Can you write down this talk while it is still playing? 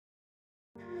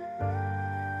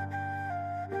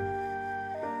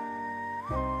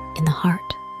In the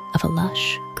heart of a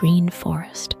lush green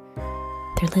forest,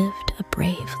 there lived a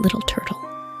brave little turtle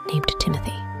named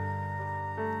Timothy.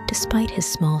 Despite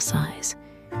his small size,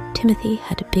 Timothy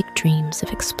had big dreams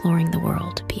of exploring the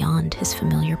world beyond his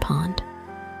familiar pond.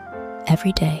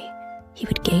 Every day, he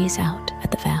would gaze out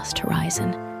at the vast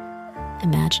horizon,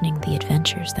 imagining the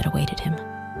adventures that awaited him.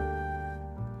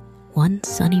 One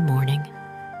sunny morning,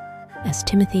 as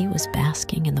Timothy was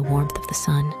basking in the warmth of the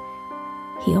sun,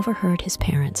 he overheard his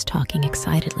parents talking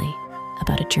excitedly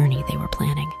about a journey they were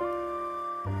planning.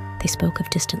 They spoke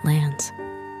of distant lands,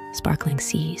 sparkling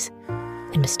seas,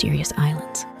 and mysterious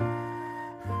islands.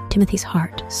 Timothy's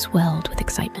heart swelled with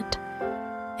excitement,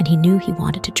 and he knew he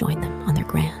wanted to join them on their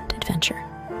grand adventure.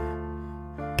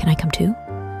 "Can I come too?"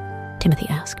 Timothy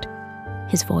asked,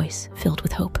 his voice filled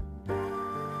with hope.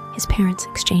 His parents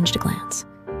exchanged a glance,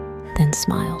 then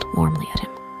smiled warmly at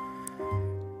him.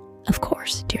 "Of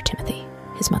course, dear Timothy,"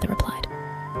 his mother replied.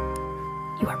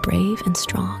 "You are brave and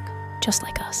strong, just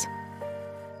like us.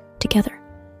 Together,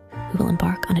 we will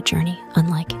embark on a journey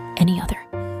unlike any other."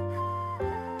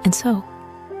 And so,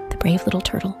 the brave little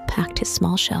turtle packed his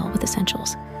small shell with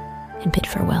essentials and bid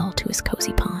farewell to his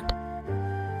cozy pond.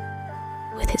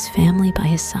 With his family by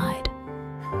his side,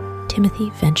 Timothy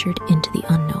ventured into the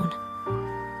unknown,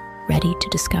 ready to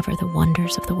discover the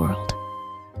wonders of the world.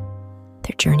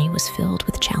 Their journey was filled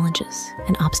with challenges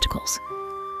and obstacles,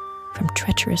 from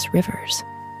treacherous rivers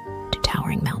to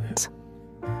towering mountains.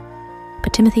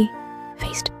 But Timothy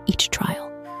faced each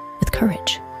trial with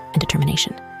courage and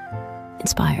determination,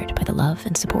 inspired by the love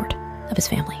and support of his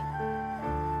family.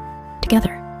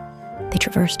 Together, they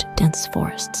traversed dense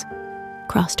forests,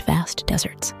 crossed vast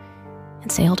deserts,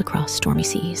 and sailed across stormy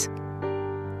seas.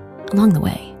 Along the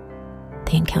way,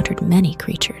 they encountered many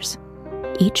creatures,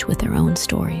 each with their own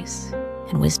stories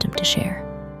and wisdom to share.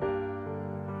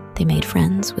 They made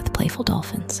friends with playful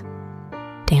dolphins,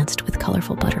 danced with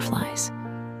colorful butterflies,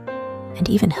 and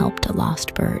even helped a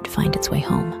lost bird find its way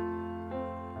home.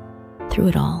 Through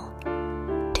it all,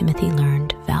 Timothy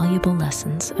learned valuable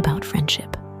lessons about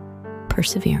friendship,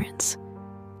 perseverance,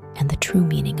 and the true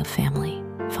meaning of family.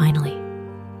 Finally,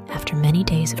 after many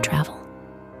days of travel,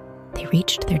 they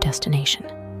reached their destination,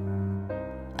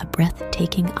 a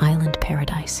breathtaking island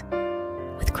paradise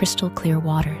with crystal clear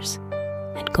waters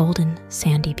and golden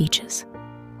sandy beaches.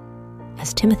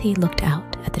 As Timothy looked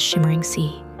out at the shimmering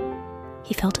sea,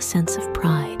 he felt a sense of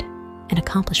pride and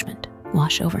accomplishment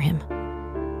wash over him.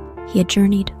 He had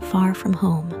journeyed far from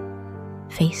home,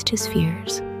 faced his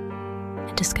fears,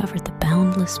 and discovered the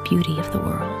boundless beauty of the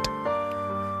world.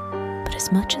 But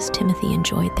as much as Timothy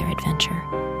enjoyed their adventure,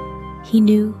 he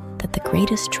knew that the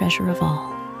greatest treasure of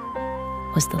all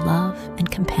was the love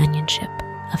and companionship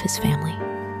of his family.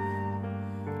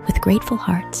 With grateful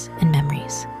hearts and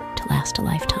memories to last a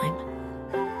lifetime,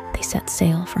 they set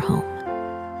sail for home,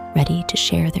 ready to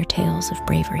share their tales of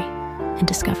bravery and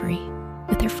discovery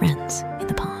with their friends in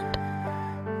the pond.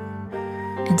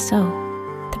 And so,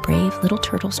 the brave little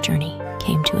turtle's journey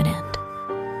came to an end.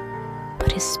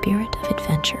 But his spirit of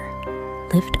adventure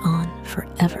lived on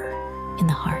forever in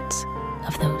the hearts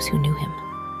of those who knew him.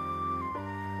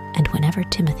 And whenever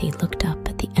Timothy looked up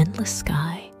at the endless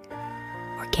sky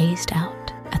or gazed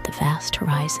out at the vast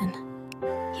horizon,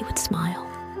 he would smile,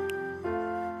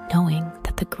 knowing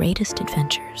that the greatest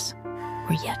adventures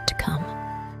were yet to come.